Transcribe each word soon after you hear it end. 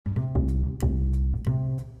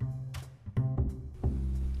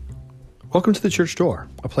Welcome to the Church Door,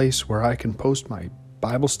 a place where I can post my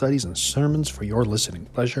Bible studies and sermons for your listening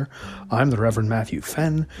pleasure. I'm the Reverend Matthew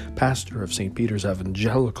Fenn, pastor of St. Peter's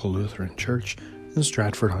Evangelical Lutheran Church in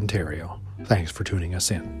Stratford, Ontario. Thanks for tuning us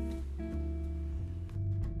in.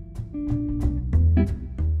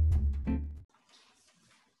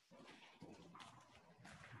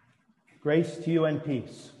 Grace to you and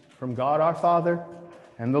peace from God our Father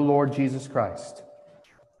and the Lord Jesus Christ.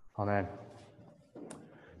 Amen.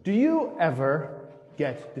 Do you ever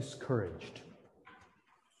get discouraged?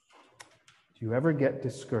 Do you ever get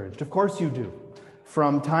discouraged? Of course you do.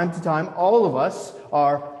 From time to time, all of us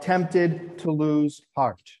are tempted to lose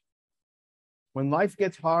heart. When life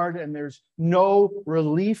gets hard and there's no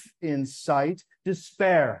relief in sight,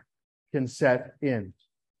 despair can set in.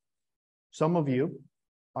 Some of you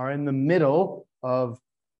are in the middle of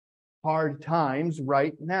hard times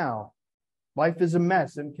right now. Life is a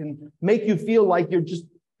mess and can make you feel like you're just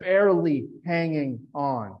barely hanging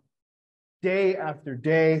on. Day after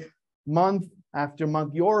day, month after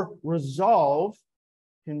month, your resolve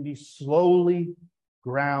can be slowly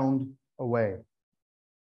ground away.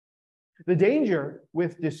 The danger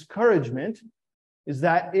with discouragement is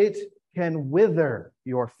that it can wither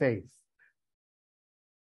your faith.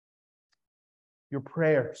 Your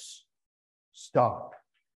prayers stop.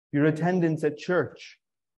 Your attendance at church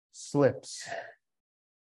slips.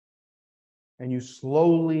 And you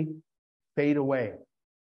slowly fade away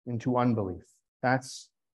into unbelief. That's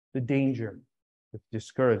the danger with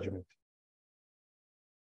discouragement.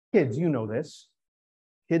 Kids, you know this.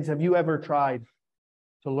 Kids, have you ever tried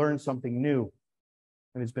to learn something new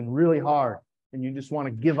and it's been really hard and you just want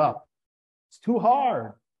to give up? It's too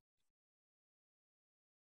hard.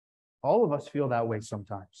 All of us feel that way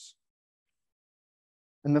sometimes.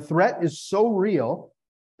 And the threat is so real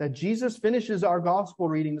that Jesus finishes our gospel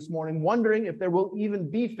reading this morning wondering if there will even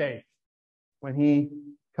be faith when he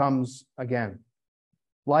comes again.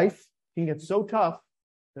 Life can get so tough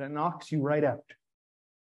that it knocks you right out.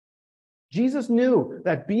 Jesus knew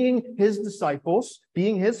that being his disciples,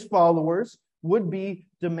 being his followers, would be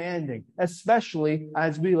demanding, especially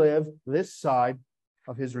as we live this side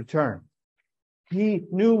of his return. He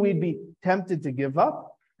knew we'd be tempted to give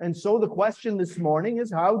up. And so the question this morning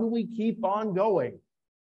is, how do we keep on going?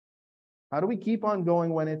 How do we keep on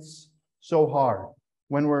going when it's so hard?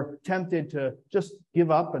 When we're tempted to just give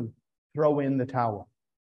up and throw in the towel?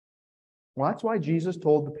 Well, that's why Jesus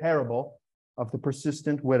told the parable of the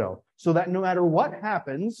persistent widow, so that no matter what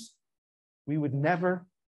happens, we would never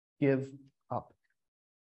give up.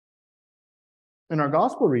 In our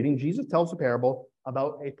gospel reading, Jesus tells a parable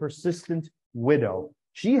about a persistent widow.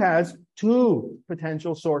 She has two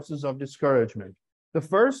potential sources of discouragement. The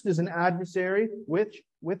first is an adversary with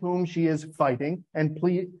whom she is fighting, and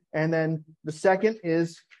then the second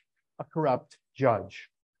is a corrupt judge.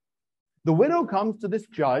 The widow comes to this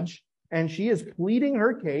judge, and she is pleading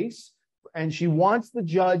her case, and she wants the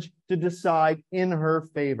judge to decide in her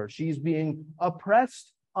favor. She's being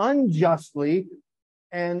oppressed unjustly,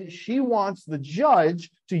 and she wants the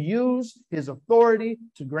judge to use his authority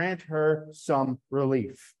to grant her some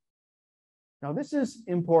relief. Now, this is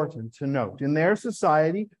important to note. In their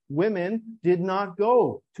society, women did not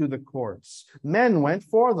go to the courts. Men went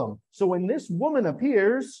for them. So when this woman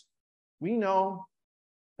appears, we know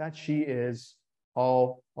that she is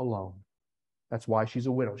all alone. That's why she's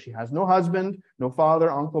a widow. She has no husband, no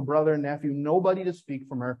father, uncle, brother, nephew, nobody to speak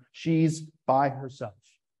from her. She's by herself.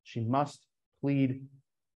 She must plead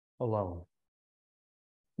alone.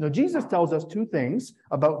 Now, Jesus tells us two things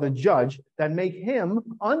about the judge that make him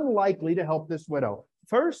unlikely to help this widow.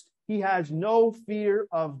 First, he has no fear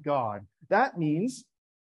of God. That means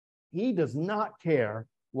he does not care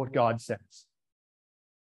what God says.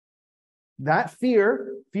 That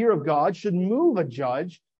fear of God should move a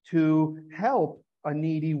judge to help a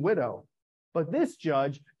needy widow. But this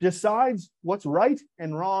judge decides what's right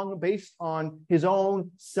and wrong based on his own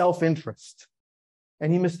self-interest.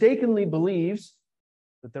 And he mistakenly believes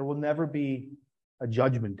that there will never be a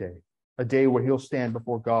judgment day, a day where he'll stand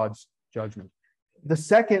before God's judgment. The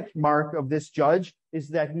second mark of this judge is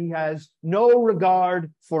that he has no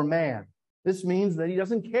regard for man. This means that he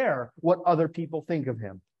doesn't care what other people think of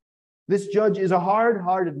him. This judge is a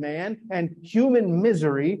hard-hearted man, and human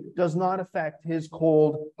misery does not affect his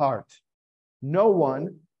cold heart. No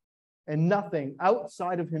one and nothing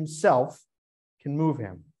outside of himself can move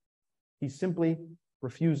him. He simply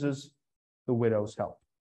refuses the widow's help.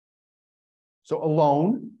 So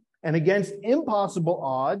alone and against impossible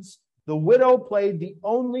odds, the widow played the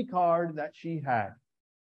only card that she had: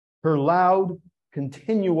 her loud,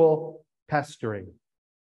 continual pestering.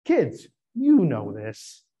 Kids, you know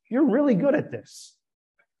this. You're really good at this.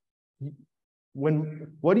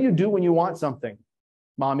 What do you do when you want something?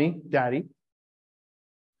 Mommy, Daddy,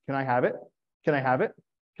 can I have it? Can I have it?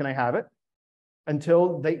 Can I have it?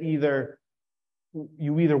 Until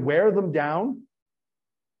you either wear them down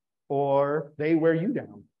or they wear you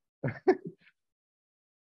down.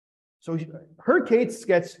 So her case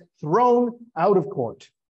gets thrown out of court,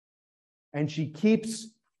 and she keeps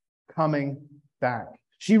coming back.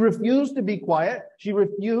 She refused to be quiet. She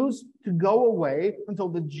refused to go away until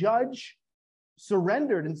the judge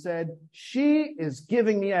surrendered and said, she is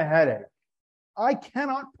giving me a headache. I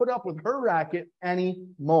cannot put up with her racket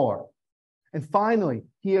anymore. And finally,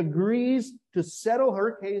 he agrees to settle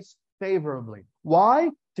her case favorably. Why?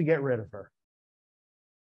 To get rid of her.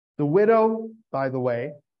 The widow, by the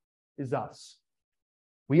way, is us.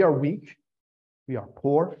 We are weak. We are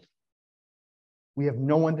poor. We have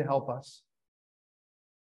no one to help us.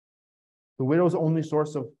 The widow's only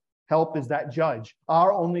source of help is that judge.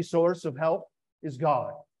 Our only source of help is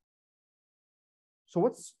God. So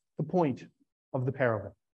what's the point of the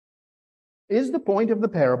parable? Is the point of the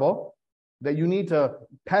parable that you need to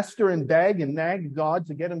pester and beg and nag God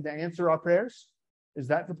to get him to answer our prayers? Is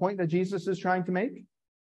that the point that Jesus is trying to make?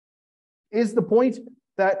 Is the point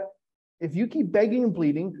that if you keep begging and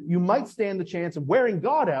pleading, you might stand the chance of wearing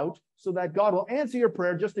God out so that God will answer your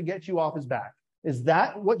prayer just to get you off his back? Is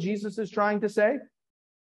that what Jesus is trying to say?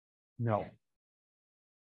 No.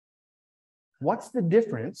 What's the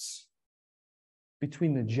difference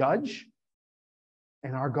between the judge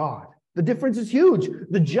and our God? The difference is huge.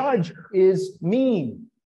 The judge is mean.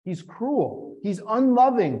 He's cruel. He's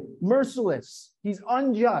unloving, merciless. He's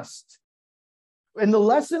unjust. And the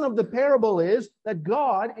lesson of the parable is that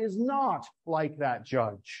God is not like that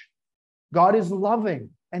judge. God is loving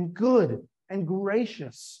and good and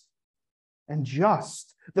gracious and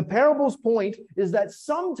just. The parable's point is that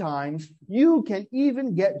sometimes you can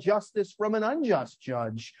even get justice from an unjust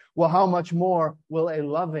judge. Well, how much more will a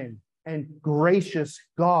loving and gracious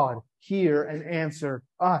God hear and answer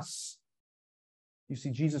us? You see,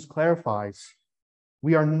 Jesus clarifies,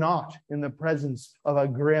 we are not in the presence of a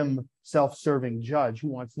grim, self-serving judge who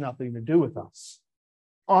wants nothing to do with us.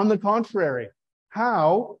 On the contrary,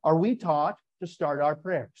 how are we taught to start our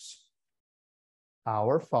prayers?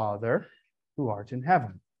 Our Father who art in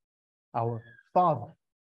heaven. Our Father.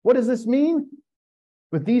 What does this mean?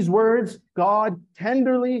 With these words, God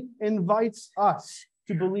tenderly invites us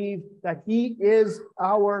to believe that he is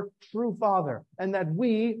our true Father and that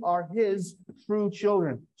we are his true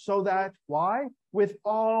children. So that, why? With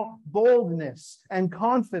all boldness and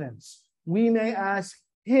confidence, we may ask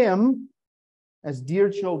him as dear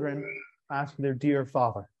children ask their dear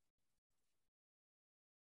Father.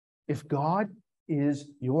 If God is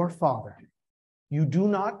your Father, you do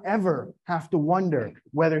not ever have to wonder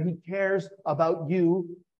whether he cares about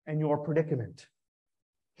you and your predicament.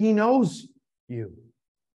 He knows you.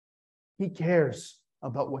 He cares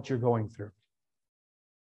about what you're going through.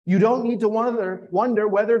 You don't need to wonder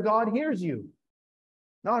whether God hears you.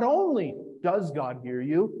 Not only does God hear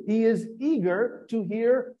you, he is eager to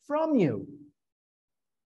hear from you.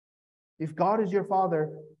 If God is your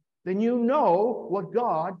Father, then you know what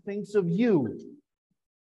God thinks of you.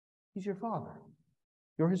 He's your Father.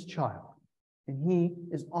 You're his child, and he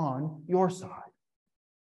is on your side.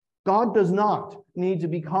 God does not need to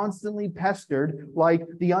be constantly pestered like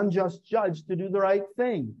the unjust judge to do the right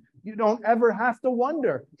thing. You don't ever have to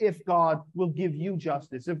wonder if God will give you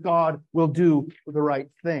justice, if God will do the right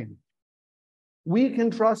thing. We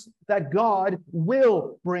can trust that God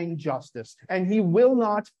will bring justice, and he will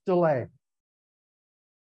not delay.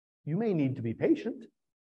 You may need to be patient,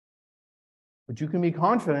 but you can be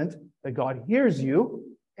confident that God hears you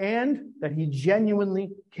and that he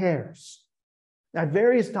genuinely cares. At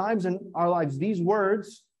various times in our lives, these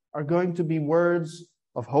words are going to be words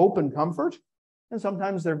of hope and comfort, and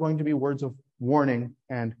sometimes they're going to be words of warning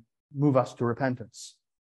and move us to repentance.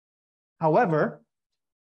 However,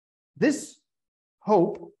 this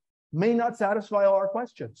hope may not satisfy all our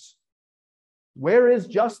questions. Where is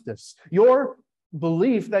justice? Your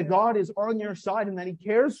belief that God is on your side and that he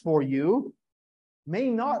cares for you may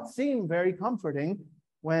not seem very comforting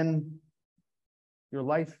when your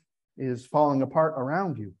life is falling apart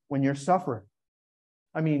around you, when you're suffering.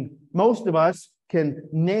 I mean, most of us can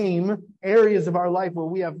name areas of our life where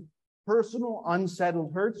we have personal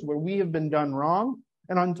unsettled hurts, where we have been done wrong.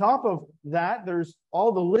 And on top of that, there's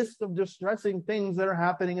all the list of distressing things that are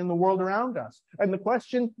happening in the world around us. And the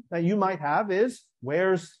question that you might have is,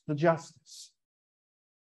 where's the justice?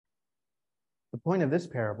 The point of this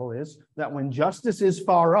parable is that when justice is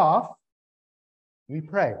far off, we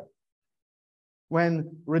pray.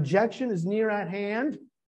 When rejection is near at hand,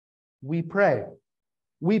 we pray.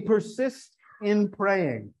 We persist in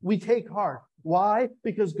praying. We take heart. Why?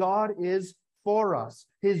 Because God is for us.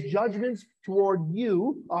 His judgments toward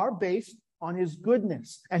you are based on his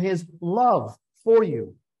goodness and his love for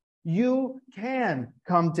you. You can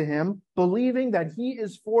come to him believing that he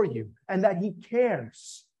is for you and that he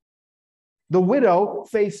cares. The widow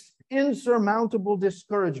faced insurmountable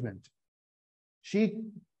discouragement.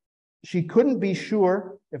 She couldn't be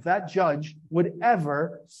sure if that judge would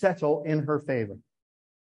ever settle in her favor.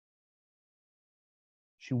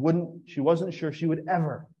 She wasn't sure she would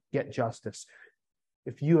ever get justice.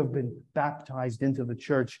 If you have been baptized into the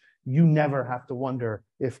church, you never have to wonder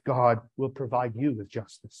if God will provide you with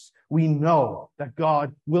justice. We know that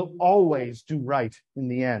God will always do right in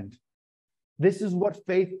the end. This is what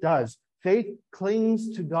faith does. Faith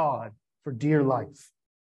clings to God for dear life.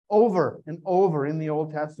 Over and over in the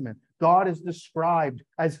Old Testament, God is described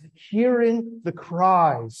as hearing the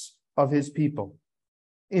cries of his people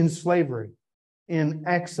in slavery, in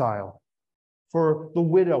exile, for the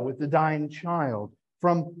widow with the dying child,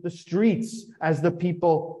 from the streets as the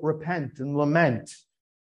people repent and lament.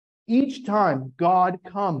 Each time God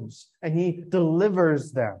comes and he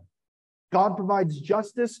delivers them. God provides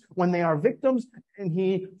justice when they are victims, and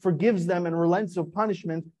he forgives them and relents of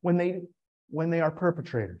punishment when they are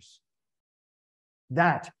perpetrators.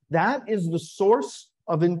 That is the source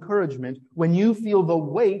of encouragement when you feel the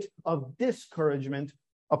weight of discouragement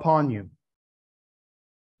upon you.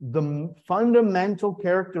 The fundamental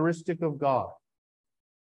characteristic of God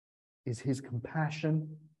is his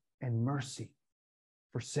compassion and mercy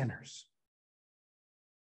for sinners.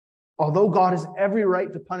 Although God has every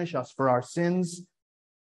right to punish us for our sins,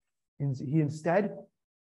 he instead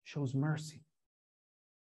shows mercy.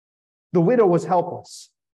 The widow was helpless.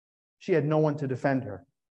 She had no one to defend her.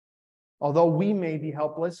 Although we may be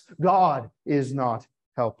helpless, God is not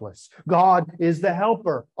helpless. God is the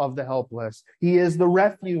helper of the helpless. He is the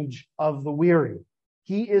refuge of the weary.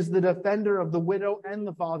 He is the defender of the widow and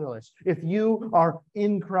the fatherless. If you are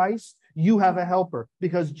in Christ, you have a helper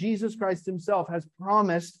because Jesus Christ himself has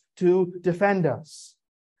promised to defend us.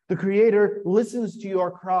 The Creator listens to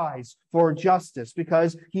your cries for justice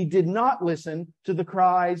because he did not listen to the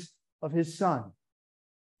cries of his Son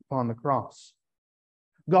upon the cross.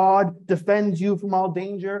 God defends you from all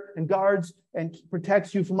danger and guards and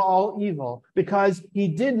protects you from all evil because he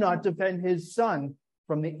did not defend his Son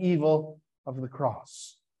from the evil of the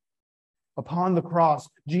cross. Upon the cross,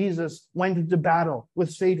 Jesus went into battle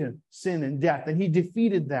with Satan, sin, and death, and he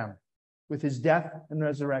defeated them with his death and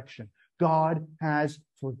resurrection. God has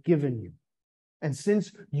forgiven you. And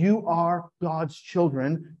since you are God's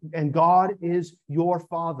children and God is your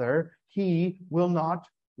Father, he will not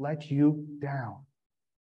let you down.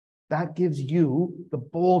 That gives you the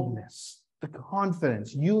boldness, the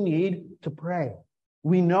confidence you need to pray.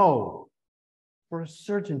 We know for a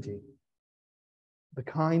certainty the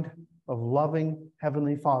kind of loving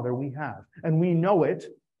Heavenly Father we have. And we know it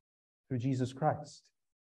through Jesus Christ.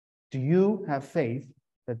 Do you have faith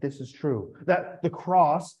that this is true? That the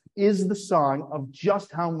cross is the sign of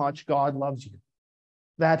just how much God loves you?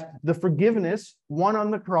 That the forgiveness won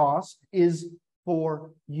on the cross is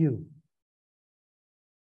for you?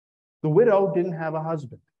 The widow didn't have a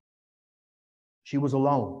husband. She was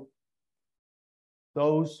alone.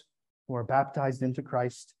 Those who are baptized into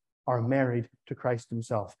Christ are married to Christ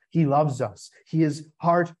himself. He loves us. His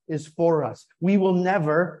heart is for us. We will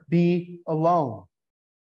never be alone.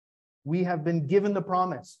 We have been given the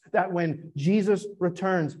promise that when Jesus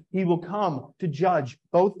returns, he will come to judge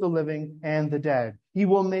both the living and the dead. He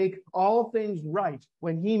will make all things right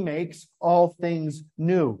when he makes all things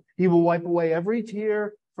new. He will wipe away every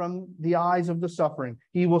tear from the eyes of the suffering.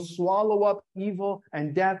 He will swallow up evil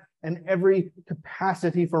and death and every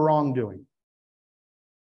capacity for wrongdoing.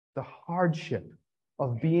 The hardship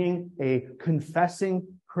of being a confessing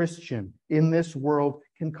Christian in this world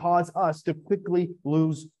can cause us to quickly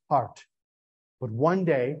lose heart. But one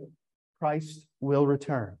day, Christ will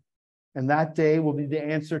return. And that day will be the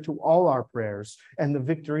answer to all our prayers and the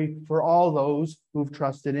victory for all those who've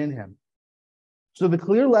trusted in him. So the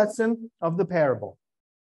clear lesson of the parable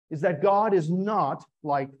is that God is not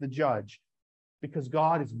like the judge, because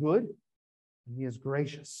God is good and he is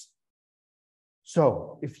gracious.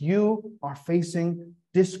 So if you are facing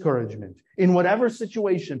discouragement in whatever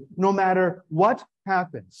situation, no matter what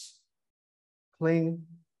happens, cling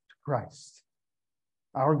to Christ.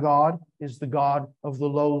 Our God is the God of the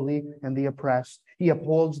lowly and the oppressed. He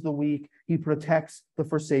upholds the weak. He protects the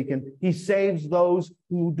forsaken. He saves those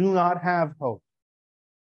who do not have hope.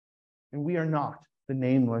 And we are not the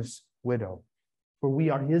nameless widow. For we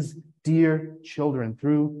are his dear children,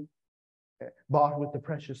 bought with the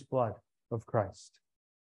precious blood of Christ.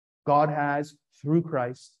 God has, through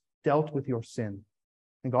Christ, dealt with your sin.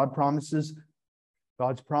 And God's promises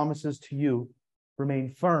to you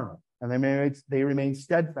remain firm, and they remain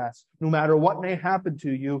steadfast, no matter what may happen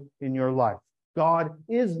to you in your life. God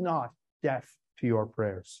is not deaf to your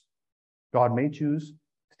prayers. God may choose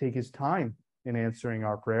to take his time in answering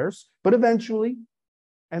our prayers, but eventually,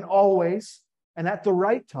 and always, and at the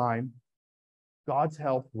right time, God's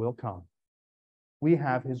help will come. We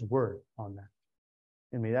have his word on that.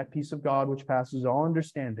 And may that peace of God, which passes all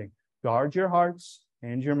understanding, guard your hearts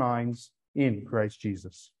and your minds in Christ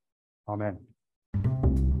Jesus. Amen.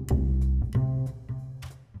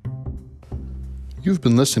 You've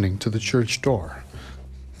been listening to The Church Door.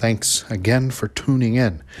 Thanks again for tuning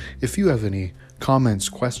in. If you have any comments,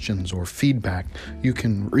 questions, or feedback, you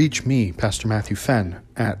can reach me, Pastor Matthew Fenn,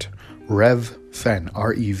 at revfenn,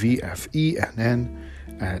 REVFENN,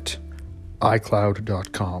 at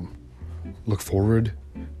iCloud.com. Look forward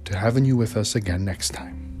to having you with us again next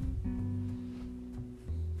time.